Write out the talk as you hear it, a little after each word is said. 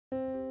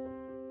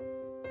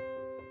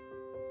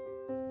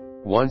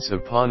Once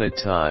upon a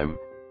time,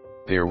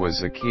 there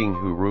was a king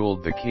who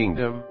ruled the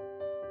kingdom.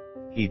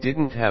 He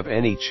didn't have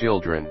any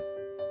children.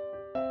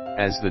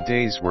 As the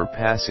days were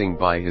passing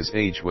by, his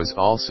age was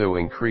also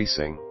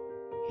increasing.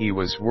 He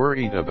was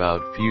worried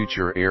about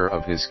future heir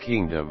of his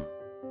kingdom.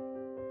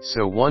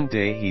 So one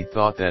day he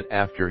thought that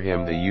after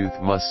him the youth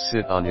must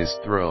sit on his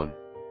throne.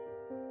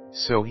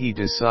 So he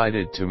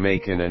decided to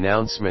make an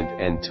announcement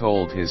and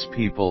told his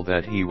people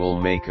that he will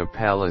make a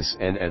palace,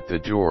 and at the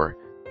door,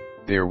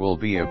 there will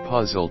be a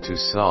puzzle to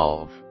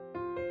solve.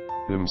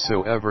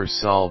 Whomsoever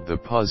solve the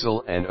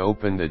puzzle and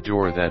open the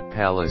door, that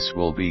palace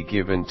will be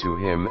given to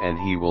him and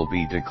he will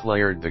be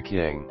declared the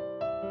king.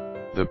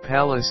 The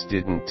palace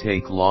didn't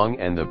take long,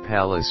 and the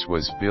palace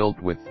was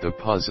built with the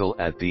puzzle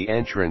at the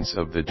entrance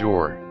of the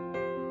door.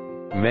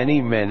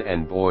 Many men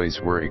and boys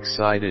were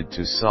excited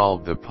to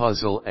solve the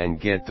puzzle and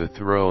get the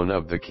throne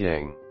of the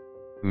king.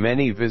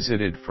 Many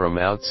visited from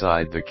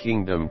outside the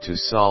kingdom to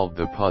solve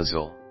the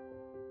puzzle.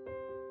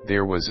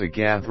 There was a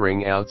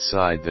gathering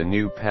outside the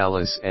new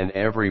palace and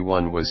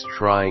everyone was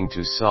trying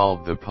to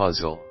solve the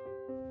puzzle.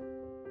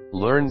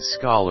 Learned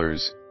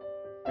scholars,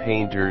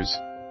 painters,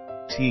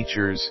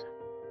 teachers,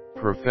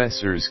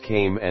 professors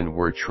came and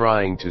were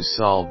trying to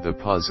solve the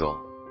puzzle.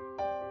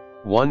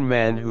 One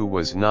man who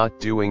was not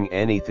doing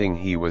anything,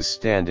 he was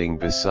standing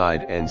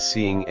beside and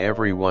seeing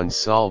everyone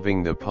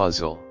solving the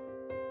puzzle.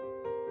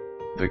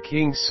 The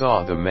king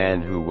saw the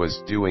man who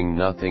was doing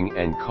nothing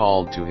and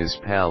called to his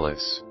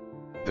palace.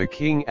 The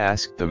king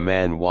asked the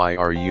man, "Why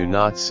are you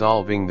not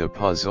solving the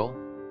puzzle?"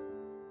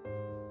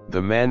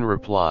 The man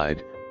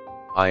replied,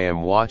 "I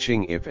am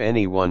watching. If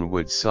anyone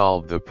would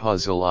solve the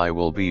puzzle, I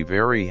will be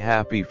very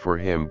happy for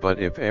him, but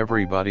if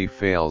everybody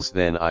fails,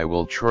 then I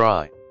will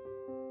try."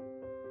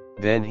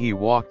 Then he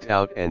walked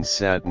out and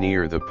sat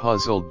near the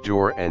puzzled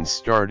door and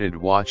started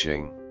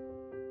watching.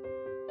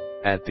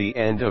 At the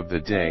end of the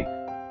day,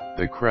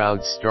 the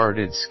crowd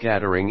started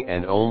scattering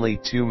and only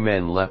 2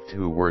 men left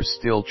who were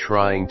still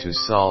trying to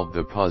solve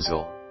the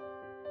puzzle.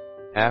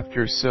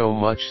 After so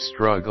much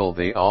struggle,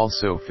 they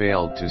also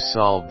failed to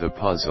solve the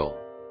puzzle.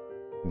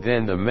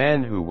 Then the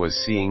man who was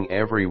seeing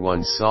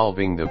everyone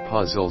solving the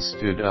puzzle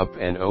stood up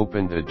and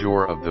opened the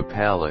door of the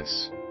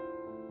palace.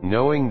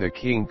 Knowing the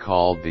king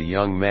called the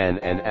young man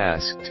and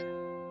asked,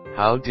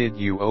 "How did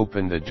you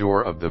open the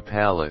door of the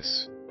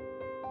palace?"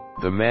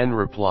 The man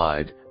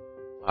replied,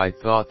 "I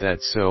thought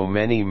that so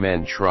many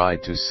men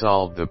tried to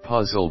solve the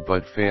puzzle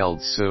but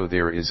failed, so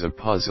there is a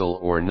puzzle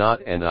or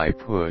not, and I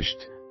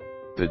pushed.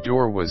 The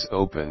door was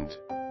opened."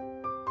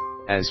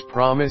 As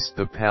promised,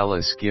 the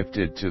palace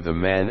gifted to the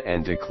man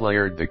and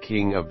declared the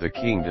king of the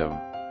kingdom.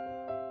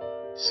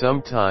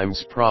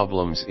 Sometimes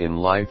problems in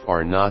life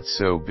are not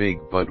so big,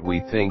 but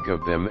we think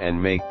of them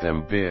and make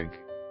them big.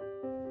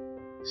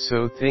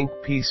 So think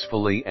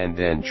peacefully and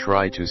then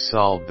try to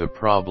solve the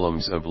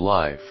problems of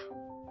life.